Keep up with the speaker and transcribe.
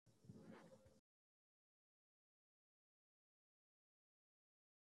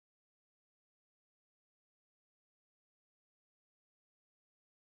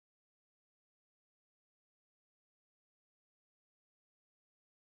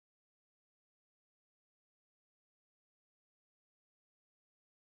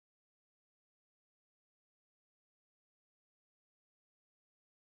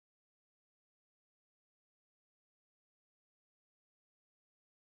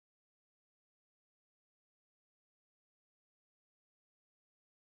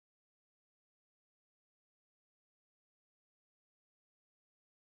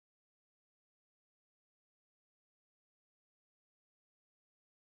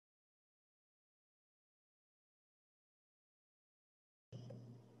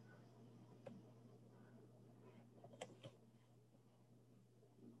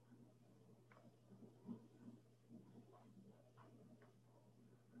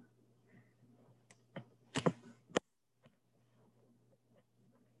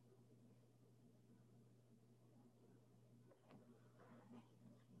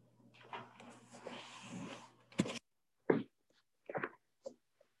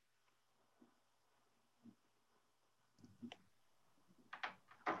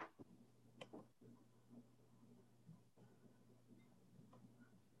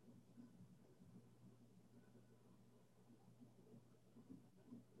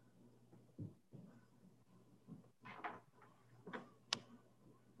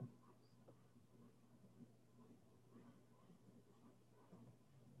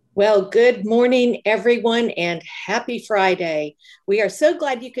Well, good morning, everyone, and happy Friday. We are so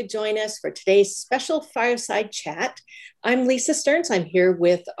glad you could join us for today's special fireside chat. I'm Lisa Stearns. I'm here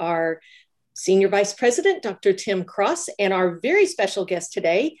with our Senior Vice President, Dr. Tim Cross, and our very special guest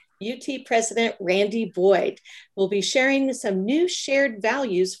today, UT President Randy Boyd. We'll be sharing some new shared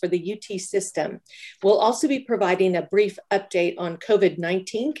values for the UT system. We'll also be providing a brief update on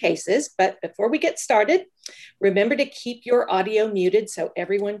COVID-19 cases, but before we get started, remember to keep your audio muted so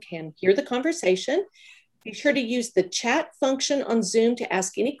everyone can hear the conversation. Be sure to use the chat function on Zoom to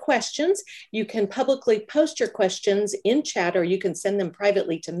ask any questions. You can publicly post your questions in chat, or you can send them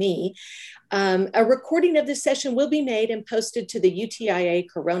privately to me. A recording of this session will be made and posted to the UTIA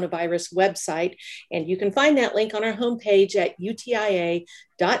coronavirus website, and you can find that link on our homepage at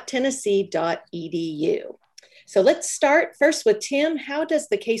utia.tennessee.edu. So let's start first with Tim. How does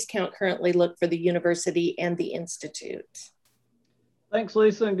the case count currently look for the university and the Institute? Thanks,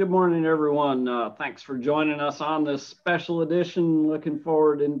 Lisa, and good morning, everyone. Thanks for joining us on this special edition. Looking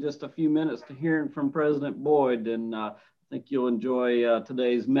forward in just a few minutes to hearing from President Boyd, and I think you'll enjoy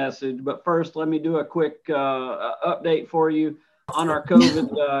today's message. But first, let me do a quick update for you on our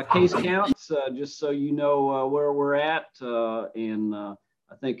COVID case counts, just so you know where we're at. And I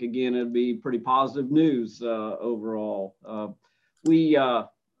think, again, it'd be pretty positive news overall. Let's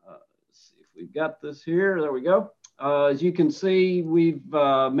see if we've got this here. There we go. As you can see, we've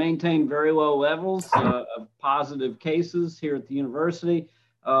maintained very low levels of positive cases here at the university,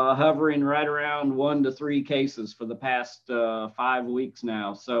 hovering right around 1 to 3 cases for the past 5 weeks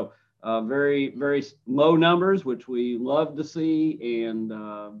now. So very, very low numbers, which we love to see, and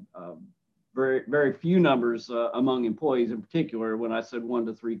very, very few numbers among employees in particular. When I said 1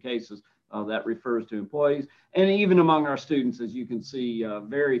 to 3 cases, that refers to employees. And even among our students, as you can see,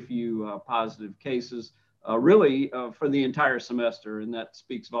 very few positive cases. Really for the entire semester, and that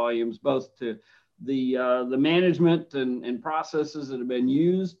speaks volumes both to the management and processes that have been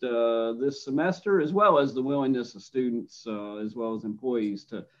used this semester, as well as the willingness of students as well as employees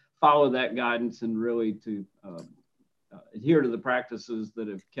to follow that guidance and really to adhere to the practices that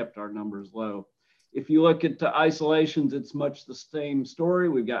have kept our numbers low. If you look at isolations, it's much the same story.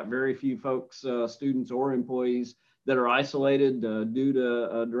 We've got very few folks, students or employees, that are isolated due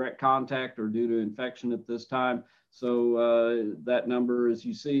to direct contact or due to infection at this time. So that number, as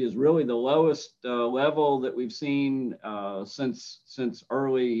you see, is really the lowest level that we've seen since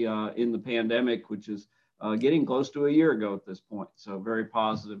early in the pandemic, which is getting close to a year ago at this point. So very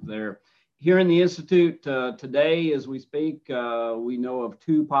positive there. Here in the Institute today, as we speak, we know of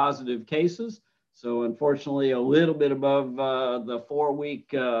 2 positive cases. So unfortunately, a little bit above the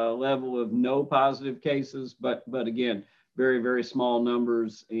 4-week level of no positive cases, but again, very, very small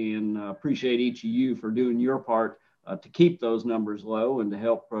numbers, and appreciate each of you for doing your part to keep those numbers low and to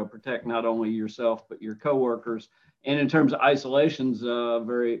help protect not only yourself, but your coworkers. And in terms of isolations,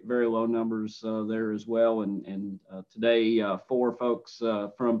 very, very low numbers there as well. And today, 4 folks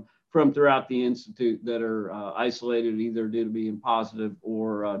from throughout the Institute that are isolated either due to being positive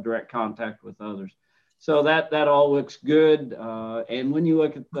or direct contact with others. So that all looks good. And when you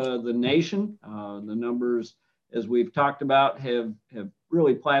look at the nation, the numbers, as we've talked about, have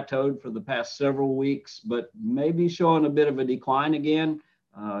really plateaued for the past several weeks, but maybe showing a bit of a decline again,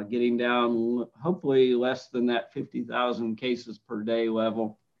 getting down hopefully less than that 50,000 cases per day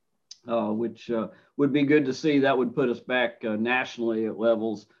level, which would be good to see. That would put us back nationally at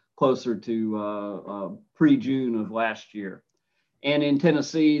levels closer to pre-June of last year. And in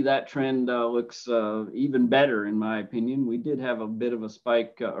Tennessee, that trend looks even better, in my opinion. We did have a bit of a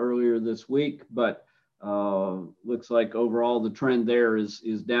spike earlier this week, but looks like overall the trend there is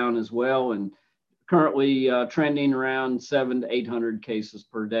down as well, and currently trending around 700 to 800 cases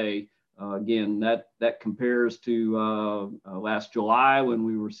per day. Again, that compares to last July, when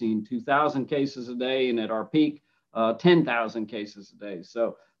we were seeing 2,000 cases a day, and at our peak, 10,000 cases a day.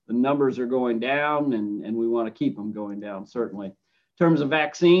 So the numbers are going down, and we want to keep them going down, certainly. In terms of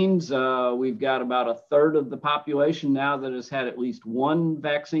vaccines, we've got about 1/3 of the population now that has had at least 1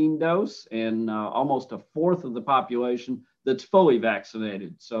 vaccine dose, and almost 1/4 of the population that's fully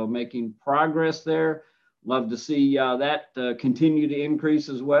vaccinated. So making progress there. Love to see that continue to increase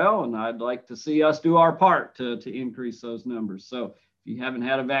as well, and I'd like to see us do our part to increase those numbers. So if you haven't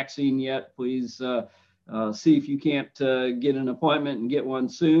had a vaccine yet, please see if you can't get an appointment and get one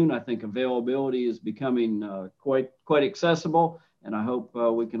soon. I think availability is becoming quite accessible, and I hope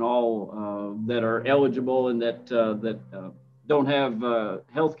we can all that are eligible and that don't have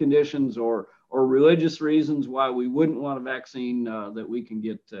health conditions or religious reasons why we wouldn't want a vaccine, that we can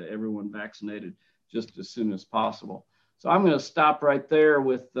get everyone vaccinated just as soon as possible. So I'm going to stop right there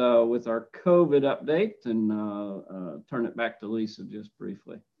with our COVID update and turn it back to Lisa just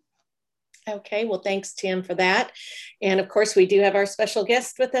briefly. Okay, well, thanks, Tim, for that. And of course, we do have our special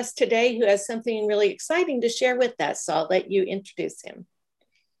guest with us today who has something really exciting to share with us. So I'll let you introduce him.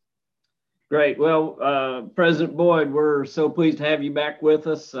 Great. Well, President Boyd, we're so pleased to have you back with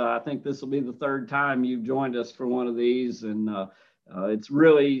us. I think this will be the third time you've joined us for one of these, and it's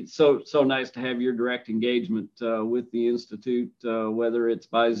really so nice to have your direct engagement with the Institute, whether it's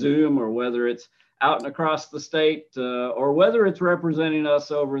by Zoom or whether it's out and across the state, or whether it's representing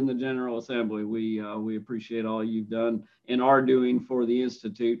us over in the General Assembly. We appreciate all you've done and are doing for the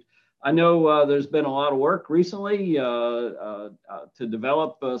Institute. I know there's been a lot of work recently to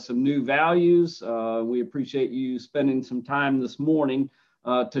develop some new values. We appreciate you spending some time this morning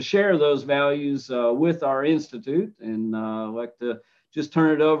to share those values with our Institute. And I'd like to just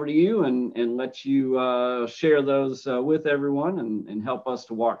turn it over to you and let you share those with everyone and help us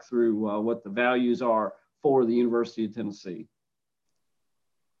to walk through what the values are for the University of Tennessee.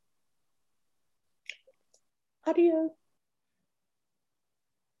 Audio.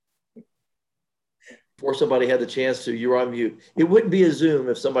 Before somebody had the chance to, you're on mute. It wouldn't be a Zoom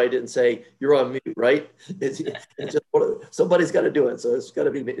if somebody didn't say you're on mute, right? It's just somebody's got to do it. So it's got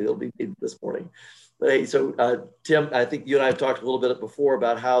to be, it'll be me this morning. But hey, so Tim, I think you and I have talked a little bit before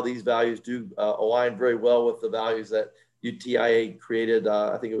about how these values do align very well with the values that UTIA created,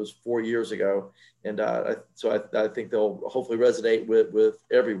 I think it was 4 years ago. And so I think they'll hopefully resonate with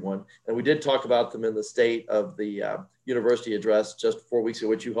everyone. And we did talk about them in the state of the university address just 4 weeks ago,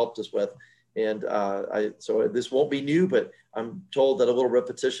 which you helped us with. And so this won't be new, but I'm told that a little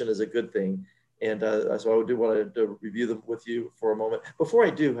repetition is a good thing. And so I do want to review them with you for a moment. Before I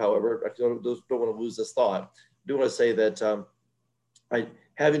do, however, I don't want to lose this thought. I do want to say that I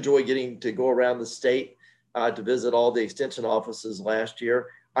have enjoyed getting to go around the state to visit all the extension offices last year.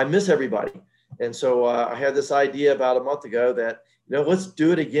 I miss everybody. And so I had this idea about a month ago that, let's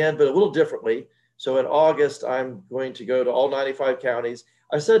do it again, but a little differently. So in August, I'm going to go to all 95 counties.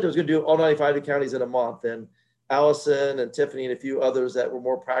 I said I was going to do all 95 counties in a month, and Allison and Tiffany and a few others that were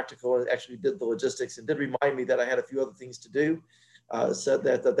more practical and actually did the logistics and did remind me that I had a few other things to do, said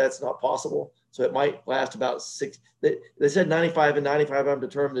that that's not possible. So it might last about 6. They said 95 and 95. I'm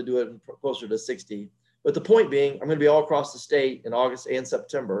determined to do it closer to 60. But the point being, I'm going to be all across the state in August and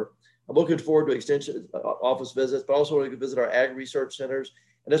September. I'm looking forward to extension office visits, but also want to visit our ag research centers.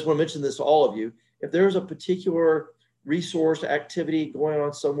 And I just want to mention this to all of you. If there's a particular resource activity going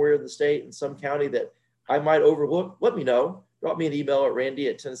on somewhere in the state in some county that I might overlook, let me know. Drop me an email at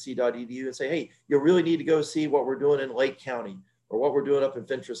randy@tennessee.edu and say, hey, you really need to go see what we're doing in Lake County or what we're doing up in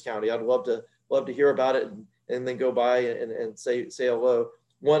Fentress County. I'd love to hear about it and then go by and say hello.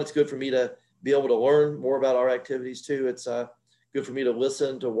 One, it's good for me to be able to learn more about our activities. Two, it's good for me to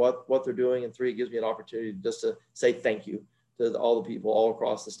listen to what they're doing. And three, it gives me an opportunity just to say thank you to all the people all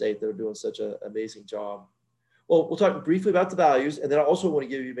across the state that are doing such an amazing job. Well, we'll talk briefly about the values, and then I also want to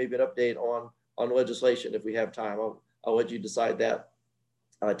give you maybe an update on legislation if we have time. I'll let you decide that,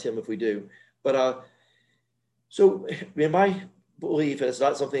 Tim, if we do. But so in my belief, and it's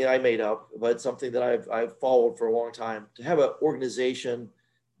not something I made up, but it's something that I've followed for a long time, to have an organization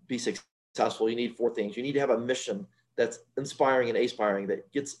be successful, you need 4 things. You need to have a mission that's inspiring and aspiring, that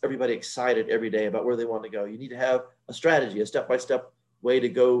gets everybody excited every day about where they want to go. You need to have a strategy, a step-by-step way to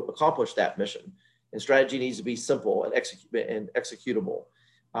go accomplish that mission. And strategy needs to be simple and executable.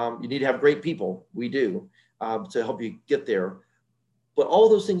 You need to have great people. We do, to help you get there. But all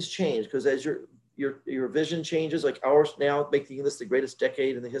those things change because as your vision changes, like ours now, making this the greatest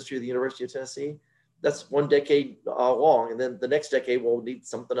decade in the history of the University of Tennessee. That's 1 decade long, and then the next decade we'll need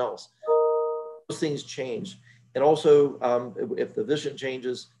something else. Those things change, and also if the vision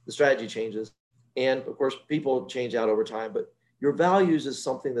changes, the strategy changes, and of course people change out over time. But your values is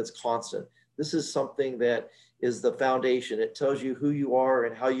something that's constant. This is something that is the foundation. It tells you who you are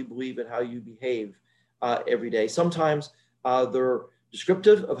and how you believe and how you behave every day. Sometimes they're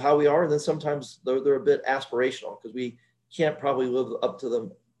descriptive of how we are, and then sometimes they're a bit aspirational because we can't probably live up to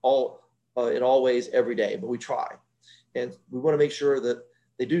them all in all ways every day, but we try. And we want to make sure that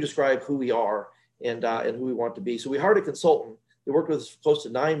they do describe who we are and who we want to be. So we hired a consultant. They worked with us close to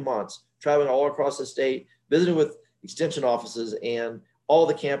 9 months, traveling all across the state, visiting with extension offices and all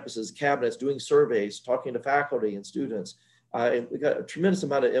the campuses, cabinets, doing surveys, talking to faculty and students. And we got a tremendous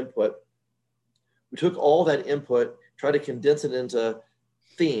amount of input. We took all that input, tried to condense it into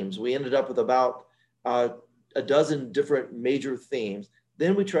themes. We ended up with about a dozen different major themes.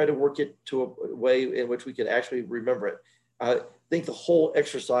 Then we tried to work it to a way in which we could actually remember it. I think the whole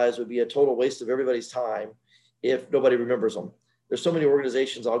exercise would be a total waste of everybody's time if nobody remembers them. There's so many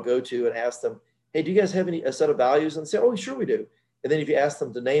organizations I'll go to and ask them, hey, do you guys have a set of values? And say, oh, sure we do. And then if you ask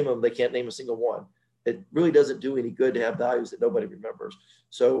them to name them, they can't name a single one. It really doesn't do any good to have values that nobody remembers.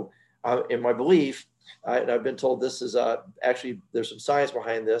 So in my belief, and I've been told this is actually, there's some science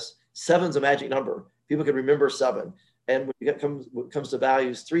behind this, 7's a magic number. People can remember 7. And when it comes to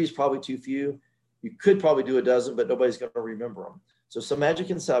values, 3 is probably too few. You could probably do a dozen, but nobody's going to remember them. So some magic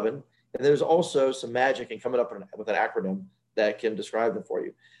in 7. And there's also some magic in coming up with an acronym that can describe them for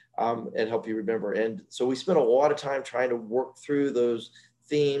you and help you remember. And so we spent a lot of time trying to work through those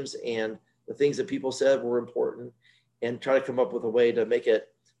themes and the things that people said were important and try to come up with a way to make it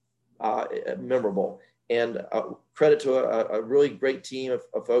memorable. And credit to a really great team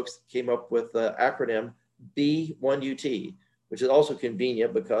of folks that came up with the acronym B1UT, which is also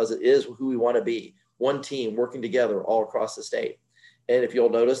convenient because it is who we want to be. One team working together all across the state. And if you'll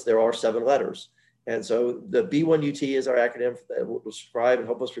notice, there are 7 letters. And so the B1UT is our acronym that will describe and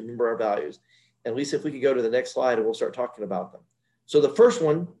help us remember our values. And Lisa, if we could go to the next slide and we'll start talking about them. So the first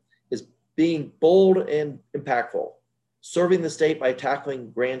one is being bold and impactful, serving the state by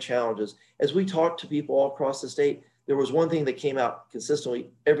tackling grand challenges. As we talked to people all across the state, there was one thing that came out consistently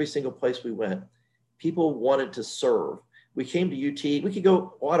every single place we went. People wanted to serve. We came to UT, we could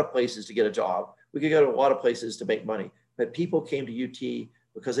go a lot of places to get a job. We could go to a lot of places to make money, but people came to UT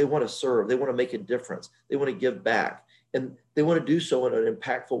because they want to serve. They want to make a difference. They want to give back, and they want to do so in an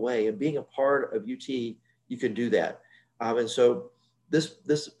impactful way. And being a part of UT, you can do that. And so this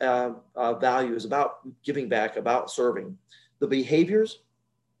value is about giving back, about serving. The behaviors,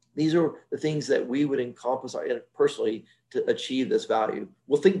 these are the things that we would encompass personally to achieve this value.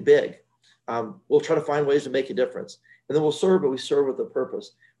 We'll think big. We'll try to find ways to make a difference. And then we'll serve, but we serve with a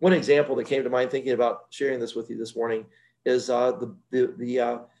purpose. One example that came to mind thinking about sharing this with you this morning is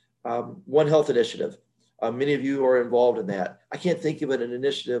the One Health initiative. Many of you are involved in that. I can't think of an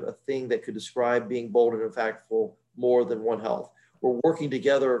initiative, a thing that could describe being bold and impactful more than One Health. We're working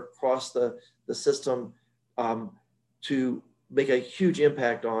together across the system to make a huge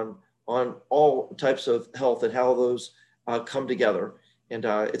impact on all types of health and how those come together. And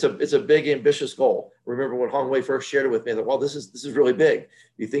it's a big, ambitious goal. Remember when Hong Wei first shared it with me, I thought, well, this is really big.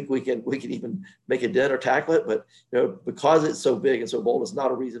 You think we can even make a dent or tackle it? But because it's so big and so bold, it's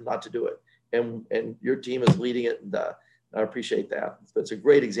not a reason not to do it. And your team is leading it, and I appreciate that. It's a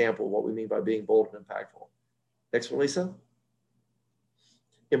great example of what we mean by being bold and impactful. Next one, Lisa.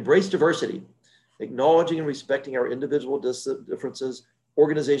 Embrace diversity, acknowledging and respecting our individual differences,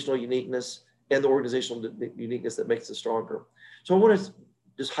 organizational uniqueness, and the organizational uniqueness that makes us stronger. So I want to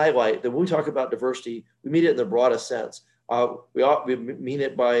just highlight that when we talk about diversity, we mean it in the broadest sense. We mean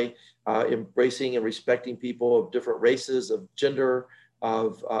it by embracing and respecting people of different races, of gender,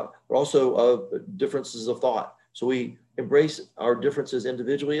 but also of differences of thought. So we embrace our differences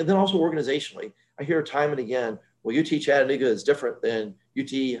individually and then also organizationally. I hear time and again, well, UT Chattanooga is different than UT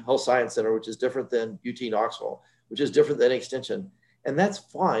Health Science Center, which is different than UT Knoxville, which is different than Extension. And that's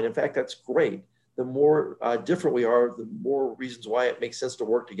fine. In fact, that's great. The more different we are, the more reasons why it makes sense to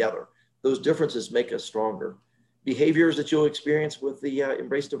work together. Those differences make us stronger. Behaviors that you'll experience with the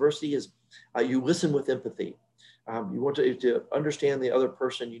Embrace Diversity is you listen with empathy. You want to understand the other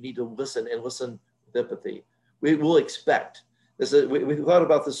person, you need to listen and listen with empathy. We will expect. We thought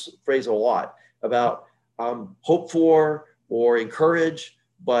about this phrase a lot, about hope for or encourage,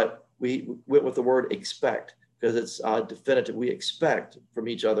 but we went with the word expect because it's definitive. We expect from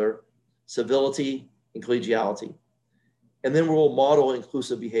each other civility and collegiality. And then we'll model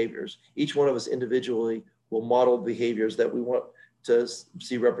inclusive behaviors. Each one of us individually will model behaviors that we want to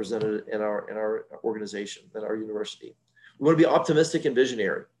see represented in our organization, in our university. We want to be optimistic and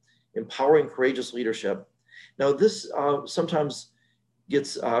visionary, empowering courageous leadership. Now this sometimes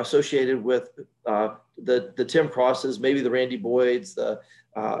gets associated with the Tim Crosses, maybe the Randy Boyds, the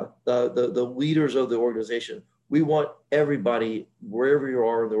leaders of the organization. We want everybody, wherever you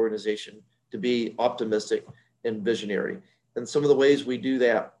are in the organization, to be optimistic and visionary. And some of the ways we do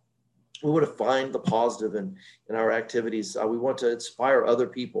that, we want to find the positive in our activities. We want to inspire other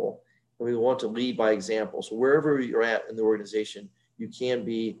people, and we want to lead by example. So wherever you're at in the organization, you can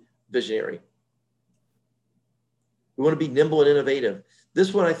be visionary. We want to be nimble and innovative.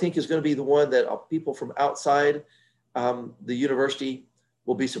 This one, I think, is going to be the one that people from outside the university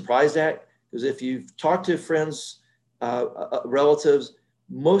will be surprised at. Because if you've talked to friends, relatives,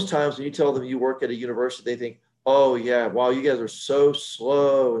 most times when you tell them you work at a university, they think, oh yeah, wow, you guys are so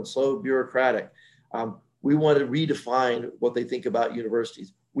slow and so bureaucratic. we want to redefine what they think about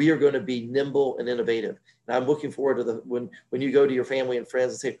universities. We are going to be nimble and innovative. And I'm looking forward to when you go to your family and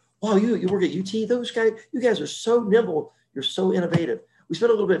friends and say, wow, you work at UT, you guys are so nimble, you're so innovative. We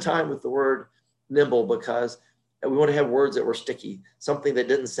spent a little bit of time with the word nimble because we want to have words that were sticky, something that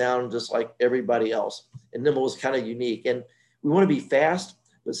didn't sound just like everybody else. And nimble is kind of unique. And we want to be fast,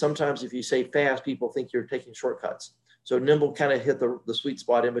 but sometimes if you say fast, people think you're taking shortcuts. So nimble kind of hit the sweet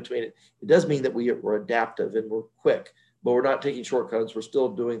spot in between it. It does mean that we're adaptive and we're quick, but we're not taking shortcuts. We're still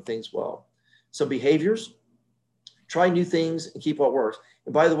doing things well. Some behaviors: try new things and keep what works.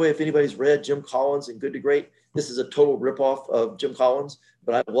 And by the way, if anybody's read Jim Collins and Good to Great, this is a total ripoff of Jim Collins,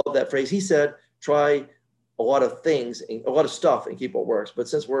 but I love that phrase. He said, try a lot of things and a lot of stuff and keep what works. But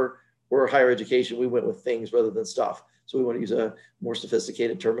since we're higher education, we went with things rather than stuff. So we want to use a more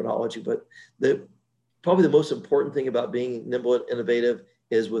sophisticated terminology. But probably the most important thing about being nimble and innovative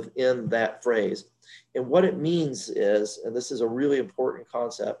is within that phrase. And what it means is, and this is a really important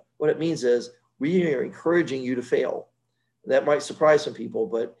concept, what it means is we are encouraging you to fail. That might surprise some people,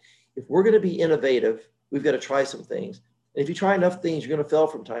 but if we're going to be innovative, we've got to try some things. And if you try enough things, you're going to fail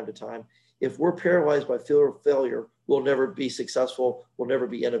from time to time. If we're paralyzed by fear of failure, we'll never be successful, we'll never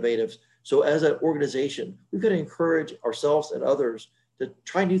be innovative. So as an organization, we've got to encourage ourselves and others to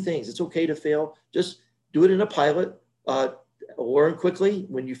try new things. It's okay to fail. Just do it in a pilot. Learn quickly.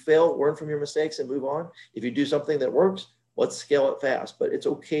 When you fail, learn from your mistakes and move on. If you do something that works, let's scale it fast. But it's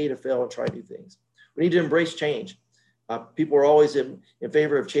okay to fail and try new things. We need to embrace change. People are always in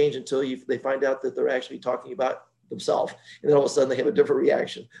favor of change until they find out that they're actually talking about themselves. And then all of a sudden they have a different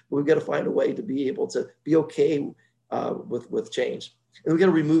reaction. But we've got to find a way to be able to be okay with change. And we've got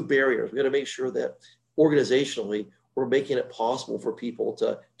to remove barriers. We've got to make sure that organizationally, we're making it possible for people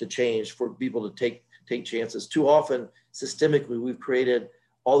to change, for people to take chances. Too often, systemically, we've created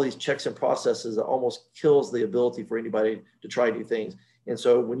all these checks and processes that almost kills the ability for anybody to try new things. And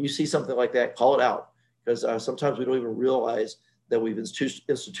so when you see something like that, call it out, because sometimes we don't even realize that we've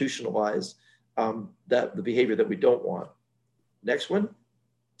institutionalized that the behavior that we don't want. Next one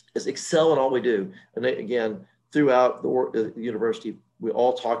is excel in all we do. And again, throughout the university, we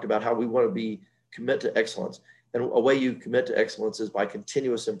all talked about how we want to be commit to excellence. And a way you commit to excellence is by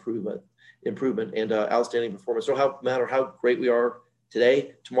continuous improvement and outstanding performance. No matter how great we are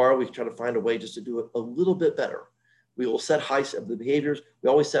today, tomorrow we try to find a way just to do it a little bit better. We will set the behaviors. We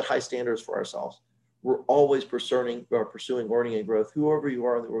always set high standards for ourselves. We're always pursuing learning and growth, whoever you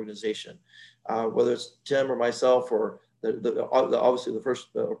are in the organization, whether it's Tim or myself or obviously the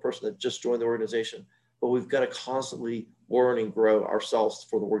first person that just joined the organization. But we've got to constantly learn and grow ourselves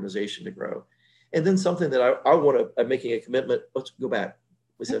for the organization to grow. And then something that I want to, making a commitment, let's go back.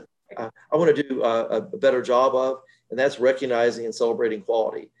 We said, I want to do a better job of, and that's recognizing and celebrating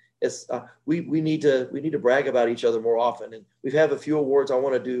quality. It's we need to brag about each other more often, and we have a few awards. I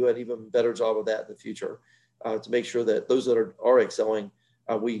want to do an even better job of that in the future to make sure that those that are excelling,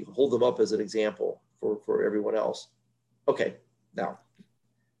 we hold them up as an example for everyone else. Okay, now,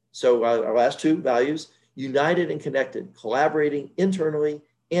 so our last two values: united and connected, collaborating internally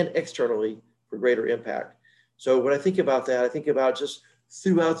and externally for greater impact. So when I think about that, I think about just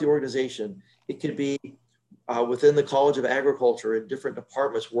throughout the organization. It could be within the College of Agriculture in different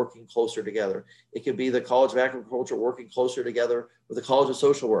departments working closer together. It could be the College of Agriculture working closer together with the College of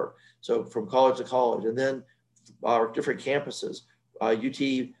Social Work. So from college to college, and then our different campuses,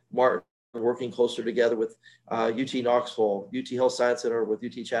 UT Martin working closer together with UT Knoxville, UT Health Science Center with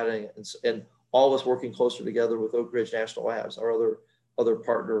UT Chattanooga, and all of us working closer together with Oak Ridge National Labs, our other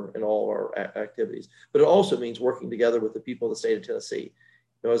partner in all our activities. But it also means working together with the people of the state of Tennessee.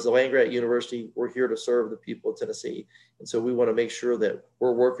 You know, as the land-grant university, we're here to serve the people of Tennessee. And so we want to make sure that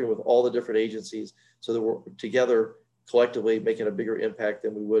we're working with all the different agencies so that we're together collectively making a bigger impact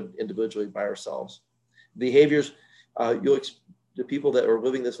than we would individually by ourselves. Behaviors, the people that are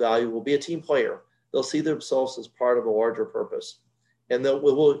living this value will be a team player. They'll see themselves as part of a larger purpose, and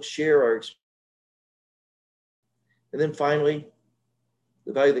we'll share our experience. And then finally,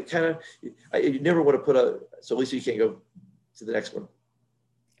 the value that kind of, you never want to put so Lisa, you can't go to the next one.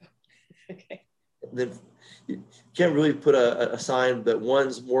 Okay. And then you can't really put a sign that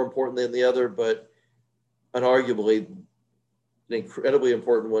one's more important than the other, but unarguably, an incredibly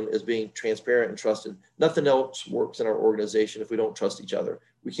important one is being transparent and trusted. Nothing else works in our organization if we don't trust each other.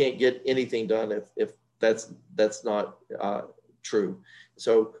 We can't get anything done if that's not true.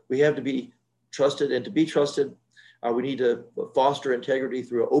 So we have to be trusted, and to be trusted, we need to foster integrity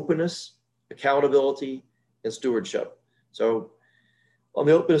through openness, accountability, and stewardship. So On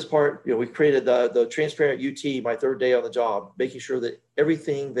the openness part, we created the Transparent UT, my third day on the job, making sure that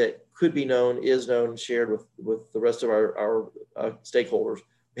everything that could be known is known and shared with the rest of our stakeholders.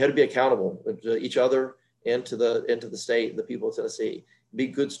 We had to be accountable to each other and to the state and the people of Tennessee. Be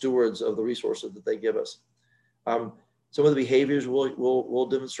good stewards of the resources that they give us. Some of the behaviors we'll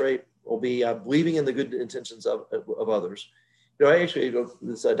demonstrate will be believing in the good intentions of others. I actually,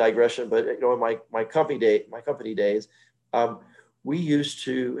 this is a digression, but in my company days, we used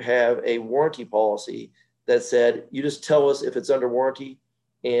to have a warranty policy that said, you just tell us if it's under warranty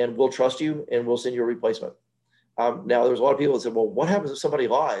and we'll trust you and we'll send you a replacement. Now there's a lot of people that said, well, what happens if somebody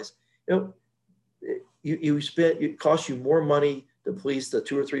lies? It costs you more money to police the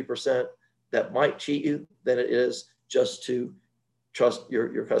 2 or 3% that might cheat you than it is just to trust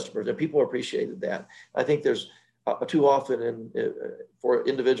your customers. And people appreciated that. I think there's too often for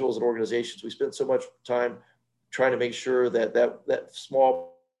individuals and organizations, we spend so much time trying to make sure that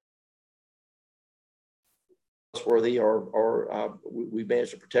small trustworthy or we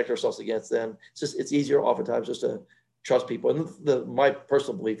manage to protect ourselves against them. It's easier oftentimes just to trust people. And my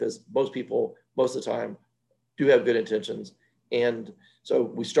personal belief is most people, most of the time, do have good intentions. And so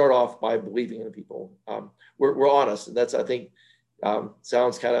we start off by believing in people. We're honest, and that's, I think,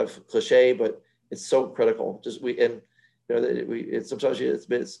 sounds kind of cliche, but it's so critical. Sometimes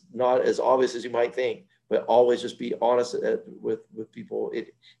it's not as obvious as you might think, but always just be honest with people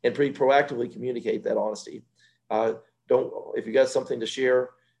and pretty proactively communicate that honesty. If you got something to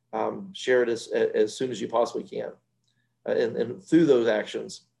share, share it as soon as you possibly can. And through those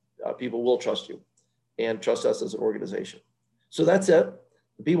actions, people will trust you and trust us as an organization. So that's it.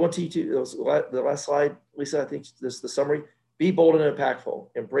 B1T2, the last slide, Lisa, I think this is the summary. Be bold and impactful,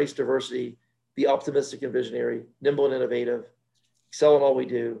 embrace diversity, be optimistic and visionary, nimble and innovative, excel in all we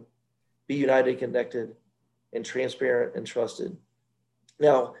do, be united and connected, and transparent and trusted.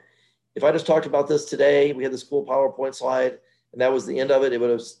 Now, if I just talked about this today, we had this cool PowerPoint slide, and that was the end of it, it would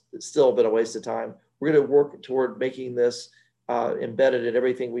have still been a waste of time. We're going to work toward making this embedded in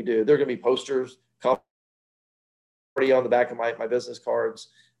everything we do. There are going to be posters, already on the back of my business cards.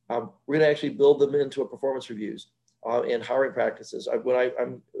 We're going to actually build them into a performance reviews and hiring practices.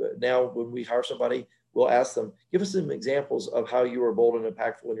 When we hire somebody, we'll ask them, give us some examples of how you were bold and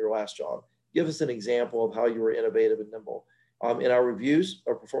impactful in your last job. Give us an example of how you were innovative and nimble. In our reviews,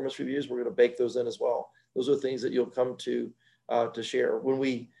 our performance reviews, we're going to bake those in as well. Those are things that you'll come to share when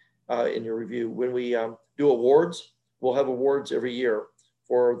we, in your review. When we do awards, we'll have awards every year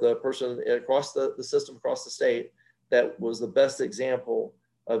for the person across the system, across the state, that was the best example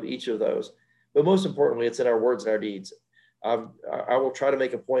of each of those. But most importantly, it's in our words and our deeds. I will try to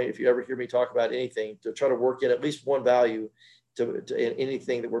make a point, if you ever hear me talk about anything, to try to work in at least one value to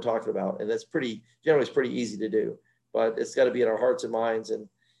anything that we're talking about. And that's generally it's pretty easy to do, but it's got to be in our hearts and minds.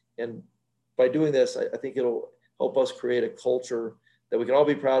 And by doing this, I think it'll help us create a culture that we can all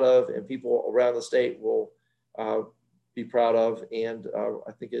be proud of and people around the state will be proud of. And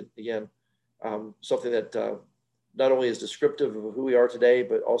I think something that not only is descriptive of who we are today,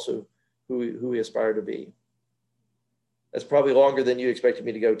 but also who we aspire to be. That's probably longer than you expected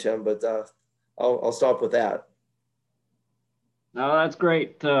me to go, Tim, but I'll stop with that. No, that's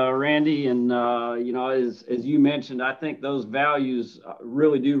great, Randy. And, as you mentioned, I think those values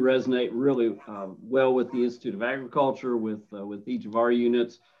really do resonate really well with the Institute of Agriculture, with each of our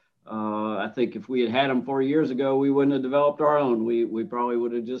units. I think if we had them 4 years ago, we wouldn't have developed our own. We probably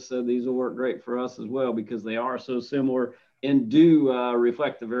would have just said these will work great for us as well, because they are so similar and do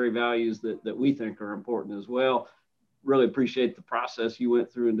reflect the very values that we think are important as well. Really appreciate the process you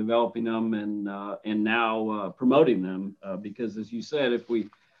went through in developing them and now promoting them, because as you said, if we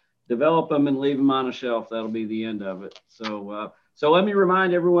develop them and leave them on a shelf, that'll be the end of it. So let me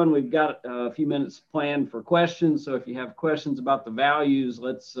remind everyone, we've got a few minutes planned for questions. So if you have questions about the values,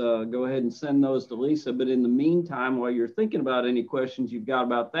 let's go ahead and send those to Lisa. But in the meantime, while you're thinking about any questions you've got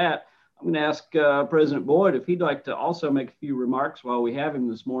about that, I'm going to ask President Boyd if he'd like to also make a few remarks while we have him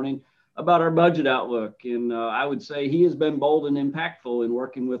this morning about our budget outlook. And I would say he has been bold and impactful in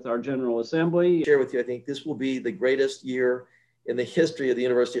working with our General Assembly. Share with you, I think this will be the greatest year in the history of the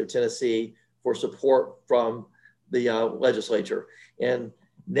University of Tennessee for support from the legislature. And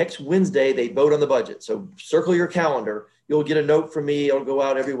next Wednesday, they vote on the budget. So circle your calendar. You'll get a note from me. It'll go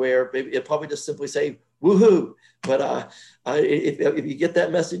out everywhere. It'll probably just simply say, woohoo. But if you get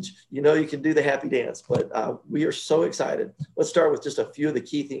that message, you can do the happy dance. But we are so excited. Let's start with just a few of the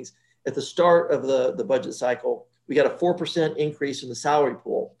key things. At the start of the budget cycle, we got a 4% increase in the salary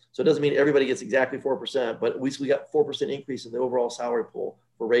pool. So it doesn't mean everybody gets exactly 4%, but at least we got 4% increase in the overall salary pool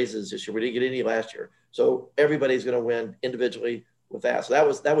for raises this year. We didn't get any last year. So everybody's going to win individually with that. So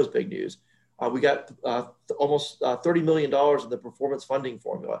that was big news. We got almost $30 million in the performance funding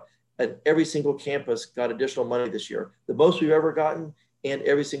formula, and every single campus got additional money this year, the most we've ever gotten, and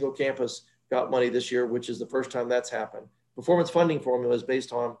every single campus got money this year, which is the first time that's happened. Performance funding formula is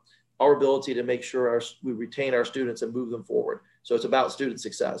based on our ability to make sure we retain our students and move them forward. So it's about student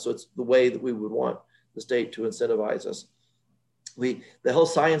success. So it's the way that we would want the state to incentivize us. The Health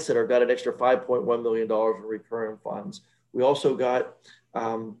Science Center got an extra $5.1 million in recurring funds. We also got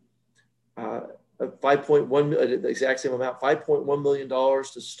 5.1, the exact same amount, $5.1 million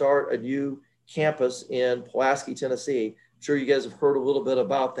to start a new campus in Pulaski, Tennessee. I'm sure you guys have heard a little bit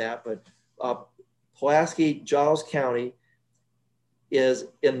about that, but Pulaski, Giles County is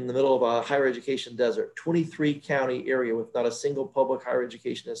in the middle of a higher education desert, 23 county area with not a single public higher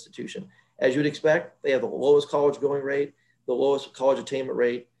education institution. As you'd expect, they have the lowest college going rate, the lowest college attainment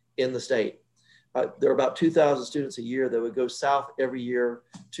rate in the state. There are about 2,000 students a year that would go south every year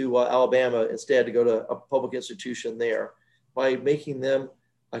to Alabama instead to go to a public institution there. By making them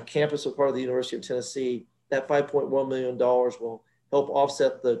a campus or part of the University of Tennessee, that $5.1 million will help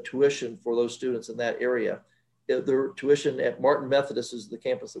offset the tuition for those students in that area. Their tuition at Martin Methodist is the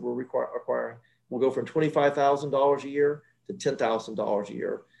campus that we're acquiring. Will go from $25,000 a year to $10,000 a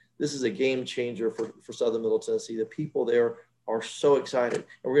year. This is a game changer for Southern Middle Tennessee. The people there are so excited,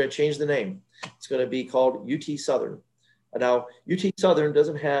 and we're going to change the name. It's going to be called UT Southern. Now, UT Southern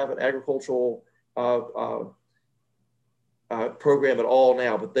doesn't have an agricultural program at all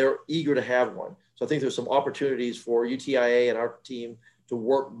now, but they're eager to have one. So I think there's some opportunities for UTIA and our team to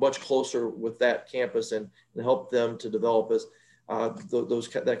work much closer with that campus and help them to develop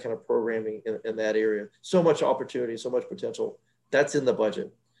that kind of programming in that area. So much opportunity, so much potential. That's in the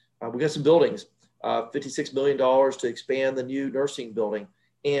budget. We got some buildings, $56 million to expand the new nursing building,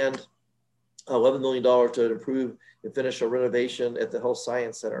 and $11 million to improve and finish a renovation at the Health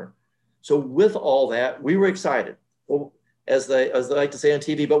Science Center. So with all that, we were excited. Well, as they like to say on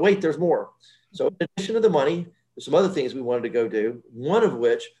TV, but wait, there's more. So in addition to the money, there's some other things we wanted to go do, one of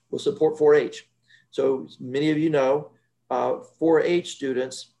which was support 4-H. So many of you know, 4-H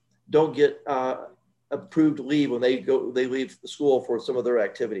students don't get approved leave when they leave the school for some of their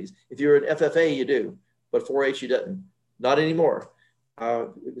activities. If you're an FFA, you do, but 4-H you didn't. Not anymore.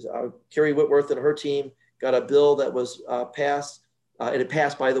 Carrie Whitworth and her team got a bill that was passed, and it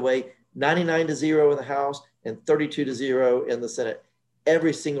passed, by the way, 99-0 in the House and 32-0 in the Senate.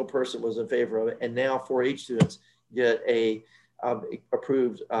 Every single person was in favor of it, and now 4-H students get a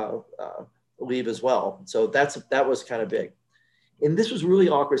approved leave as well. So that was kind of big. And this was really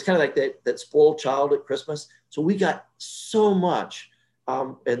awkward. It's kind of like that spoiled child at Christmas. So we got so much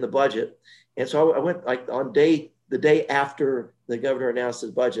in the budget. And so I went like on the day after the governor announced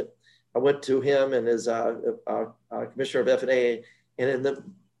his budget, I went to him and his commissioner of F&A, and in the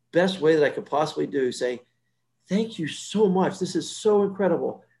best way that I could possibly do, say, thank you so much. This is so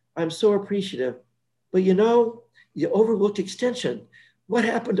incredible. I'm so appreciative. But you know, you overlooked extension. What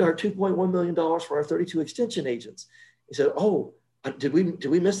happened to our $2.1 million for our 32 extension agents? He said, oh, did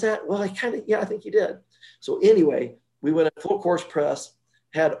we miss that? Well, I think you did. So anyway, we went at full course press,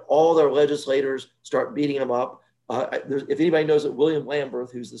 had all their legislators start beating them up. If anybody knows that William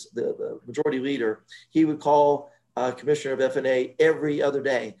Lamberth, who's the majority leader, he would call commissioner of F&A every other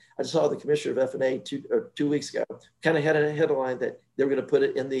day. I saw the commissioner of F&A 2 weeks ago, kind of had a headline that they were going to put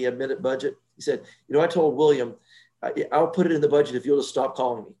it in the minute budget. He said, you know, I told William, I'll put it in the budget if you'll just stop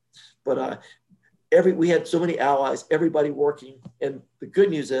calling me. But we had so many allies, everybody working. And the good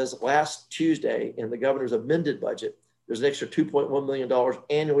news is last Tuesday in the governor's amended budget, there's an extra $2.1 million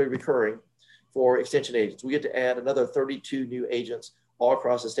annually recurring for extension agents. We get to add another 32 new agents all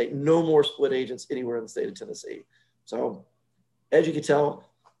across the state. No more split agents anywhere in the state of Tennessee. So as you can tell,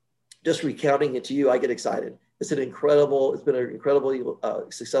 just recounting it to you, I get excited. It's been an incredibly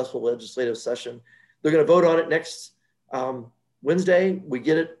successful legislative session. They're going to vote on it next Wednesday. We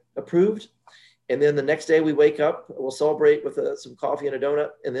get it approved. And then the next day we wake up, we'll celebrate with some coffee and a donut.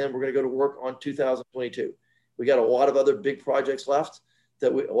 And then we're going to go to work on 2022. We got a lot of other big projects left, a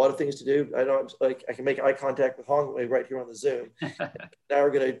lot of things to do. I know I can make eye contact with Hongwei right here on the Zoom. Now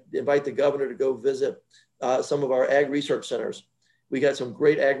we're going to invite the governor to go visit some of our ag research centers. We got some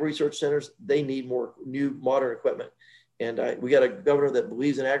great ag research centers. They need more new modern equipment. And we got a governor that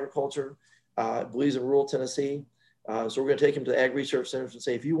believes in agriculture, believes in rural Tennessee. So we're going to take him to the ag research centers and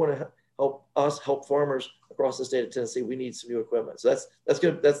say, if you want to help us help farmers across the state of Tennessee, we need some new equipment. So that's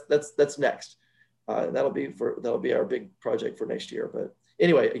good. That's next. And that'll be our big project for next year. But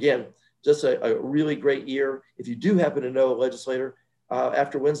anyway, again, just a really great year. If you do happen to know a legislator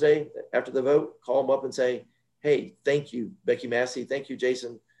after Wednesday, after the vote, call them up and say, hey, thank you, Becky Massey. Thank you,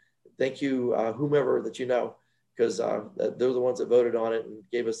 Jason. Thank you, whomever that you know, because they're the ones that voted on it and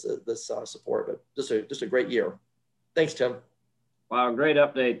gave us this support. But just a great year. Thanks, Tim. Wow, great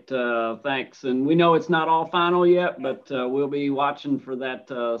update. Thanks. And we know it's not all final yet, but we'll be watching for that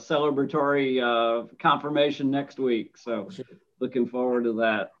celebratory confirmation next week. So looking forward to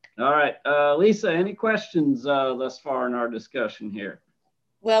that. All right, Lisa, any questions thus far in our discussion here?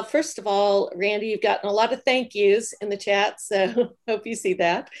 Well, first of all, Randy, you've gotten a lot of thank yous in the chat, so hope you see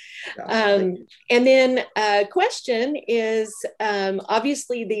that. And then question is,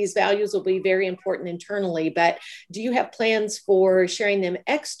 obviously these values will be very important internally, but do you have plans for sharing them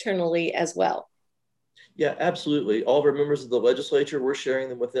externally as well? Yeah, absolutely. All of our members of the legislature, we're sharing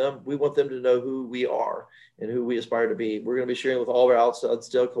them with them. We want them to know who we are and who we aspire to be. We're going to be sharing with all of our outside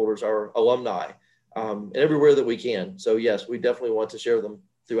stakeholders, our alumni, and everywhere that we can. So yes, we definitely want to share them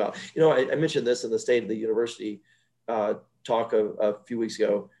throughout. You know, I mentioned this in the State of the University talk a few weeks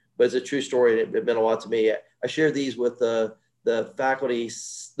ago, but it's a true story. And it meant a lot to me. I shared these with the faculty,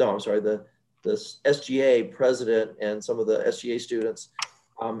 the SGA president and some of the SGA students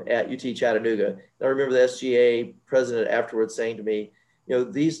at UT Chattanooga. And I remember the SGA president afterwards saying to me, you know,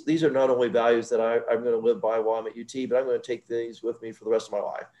 these are not only values that I'm going to live by while I'm at UT, but I'm going to take these with me for the rest of my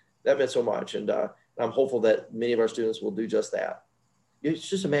life. That meant so much. And I'm hopeful that many of our students will do just that. You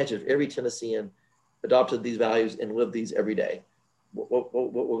just imagine if every Tennessean adopted these values and lived these every day, what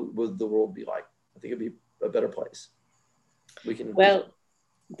would the world be like? I think it'd be a better place. Well,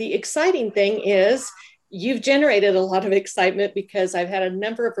 the exciting thing is you've generated a lot of excitement because I've had a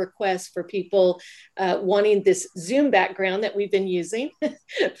number of requests for people wanting this Zoom background that we've been using,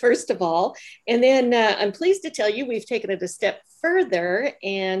 first of all. And then I'm pleased to tell you we've taken it a step further,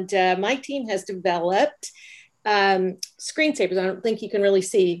 and my team has developed screensavers. I don't think you can really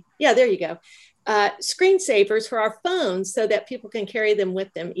see. Yeah, there you go. Screensavers for our phones so that people can carry them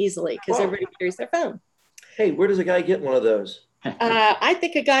with them easily because everybody carries their phone. Hey, where does a guy get one of those? I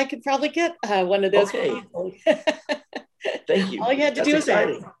think a guy could probably get one of those. Okay. Thank you. All you had to do is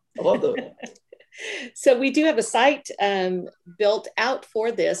ask. I love those. So we do have a site built out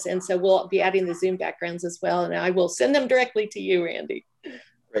for this. And so we'll be adding the Zoom backgrounds as well. And I will send them directly to you, Randy.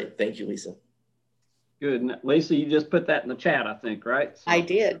 Great. Thank you, Lisa. Good. And Lisa, you just put that in the chat, I think, right? So, I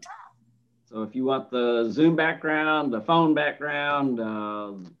did. So if you want the Zoom background, the phone background,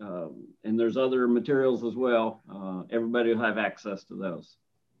 and there's other materials as well, everybody will have access to those.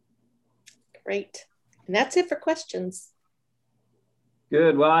 Great. And that's it for questions.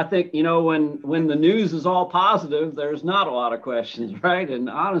 Good. Well, I think, you know, when the news is all positive, there's not a lot of questions, right? And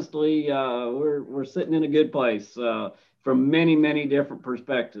honestly, we're sitting in a good place from many, many different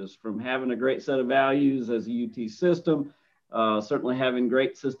perspectives, from having a great set of values as a UT system, certainly having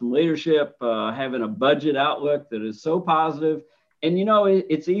great system leadership, having a budget outlook that is so positive. And, you know,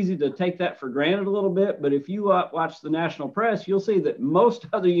 it's easy to take that for granted a little bit, but if you watch the national press, you'll see that most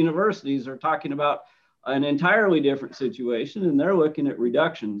other universities are talking about an entirely different situation, and they're looking at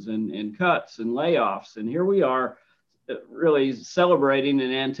reductions and cuts and layoffs. And here we are really celebrating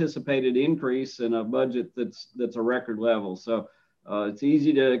an anticipated increase in a budget that's a record level. So it's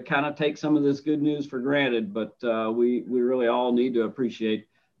easy to kind of take some of this good news for granted, but we really all need to appreciate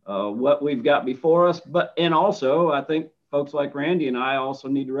what we've got before us. And also, I think folks like Randy and I also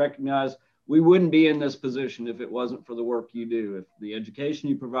need to recognize we wouldn't be in this position if it wasn't for the work you do, if the education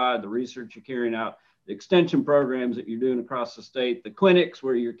you provide, the research you're carrying out, the extension programs that you're doing across the state, the clinics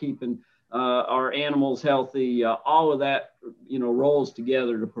where you're keeping our animals healthy, all of that, you know, rolls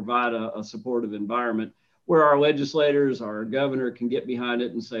together to provide a supportive environment where our legislators, our governor can get behind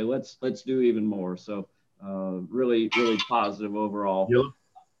it and say, let's do even more. So really, really positive overall. Yep.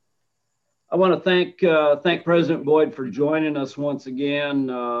 I want to thank President Boyd for joining us once again.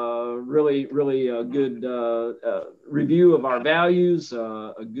 Really a good review of our values,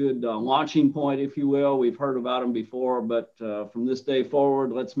 a good launching point, if you will. We've heard about them before, but from this day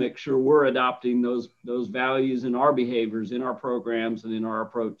forward, let's make sure we're adopting those values in our behaviors, in our programs, and in our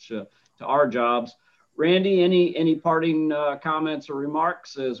approach to our jobs. Randy, any parting comments or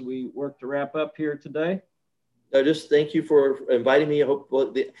remarks as we work to wrap up here today? No, just thank you for inviting me. I hope.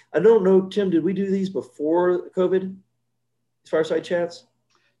 I don't know, Tim, did we do these before COVID? These fireside chats?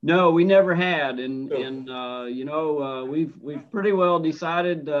 No, we never had, and you know, we've pretty well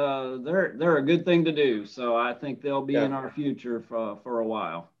decided they're a good thing to do. So I think they'll be in our future for a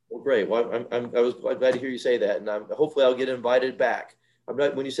while. Well, great. Well, I was glad to hear you say that, and hopefully I'll get invited back. I'm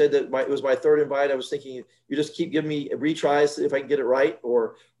not. When you said that it was my third invite, I was thinking you just keep giving me retries if I can get it right,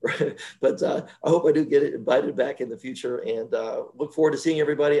 but I hope I do get invited back in the future, and look forward to seeing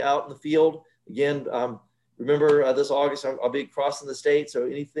everybody out in the field again. remember this August, I'll be crossing the state. So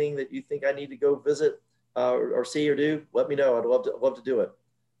anything that you think I need to go visit or see or do, let me know. I'd love to do it.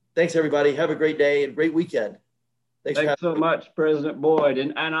 Thanks, everybody. Have a great day and great weekend. Thanks so much, President Boyd.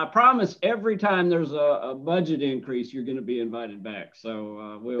 And I promise every time there's a budget increase, you're going to be invited back.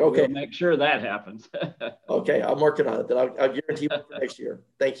 So we'll make sure that happens. Okay, I'm working on it. Then I'll guarantee one for next year.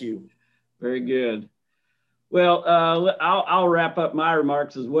 Thank you. Very good. Well, I'll wrap up my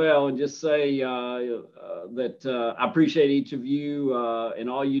remarks as well and just say that I appreciate each of you and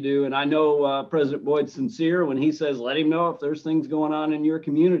all you do. And I know President Boyd's sincere when he says, let him know if there's things going on in your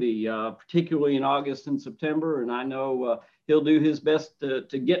community, particularly in August and September. And I know he'll do his best to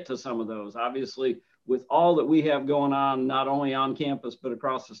get to some of those. Obviously, with all that we have going on, not only on campus, but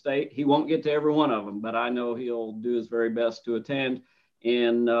across the state, he won't get to every one of them, but I know he'll do his very best to attend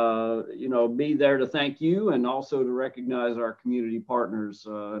and be there to thank you and also to recognize our community partners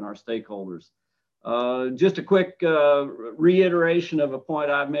and our stakeholders. Just a quick reiteration of a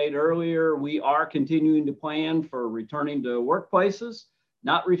point I've made earlier. We are continuing to plan for returning to workplaces,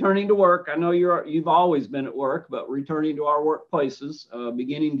 not returning to work. I know you've always been at work, but returning to our workplaces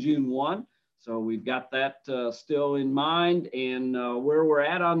beginning June 1. So we've got that still in mind, and where we're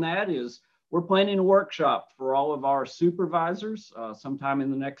at on that is we're planning a workshop for all of our supervisors sometime in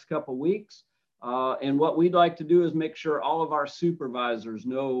the next couple of weeks. And what we'd like to do is make sure all of our supervisors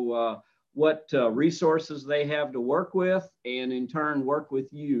know what resources they have to work with, and in turn work with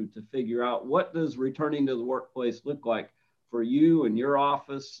you to figure out what does returning to the workplace look like for you and your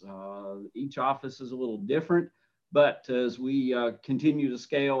office. Each office is a little different, but as we continue to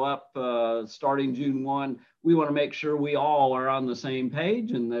scale up starting June 1, we want to make sure we all are on the same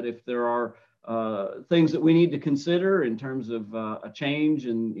page, and that if there are things that we need to consider in terms of a change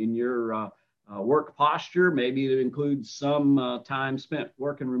in your work posture, maybe it includes some time spent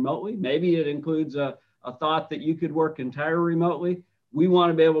working remotely, maybe it includes a thought that you could work entirely remotely. We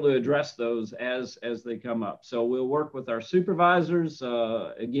want to be able to address those as they come up. So we'll work with our supervisors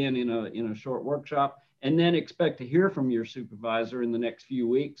again in a short workshop, and then expect to hear from your supervisor in the next few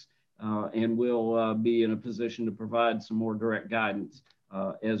weeks, and we'll be in a position to provide some more direct guidance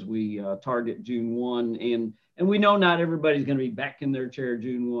as we target June 1. And we know not everybody's going to be back in their chair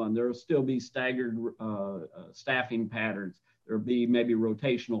June 1. There will still be staggered staffing patterns. There'll be maybe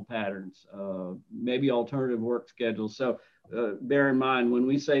rotational patterns, maybe alternative work schedules. So bear in mind, when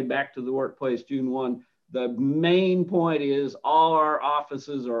we say back to the workplace June 1, the main point is all our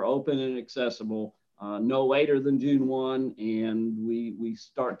offices are open and accessible no later than June 1, and we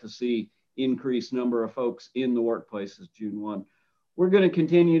start to see increased number of folks in the workplaces June 1. We're going to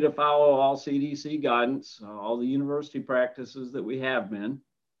continue to follow all CDC guidance, all the university practices that we have been.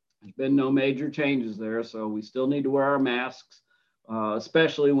 There's been no major changes there, so we still need to wear our masks,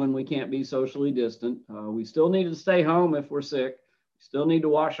 especially when we can't be socially distant. We still need to stay home if we're sick. We still need to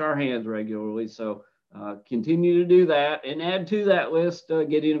wash our hands regularly, so continue to do that, and add to that list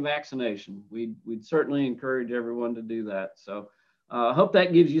getting a vaccination. We'd certainly encourage everyone to do that. So I hope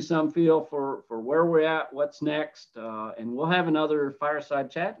that gives you some feel for where we're at, what's next, and we'll have another fireside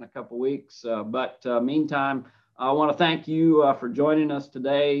chat in a couple weeks. But meantime, I want to thank you for joining us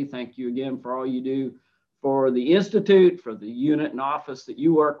today. Thank you again for all you do for the Institute, for the unit and office that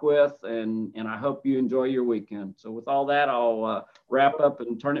you work with, and I hope you enjoy your weekend. So with all that, I'll wrap up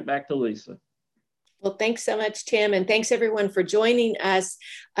and turn it back to Lisa. Well, thanks so much, Tim, and thanks everyone for joining us.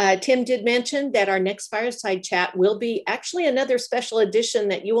 Tim did mention that our next fireside chat will be actually another special edition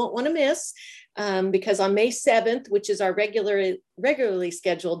that you won't want to miss, because on May 7th, which is our regularly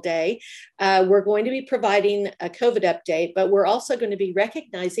scheduled day, we're going to be providing a COVID update, but we're also going to be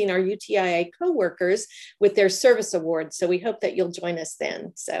recognizing our UTIA coworkers with their service awards. So we hope that you'll join us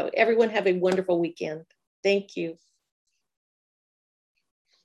then. So everyone have a wonderful weekend. Thank you.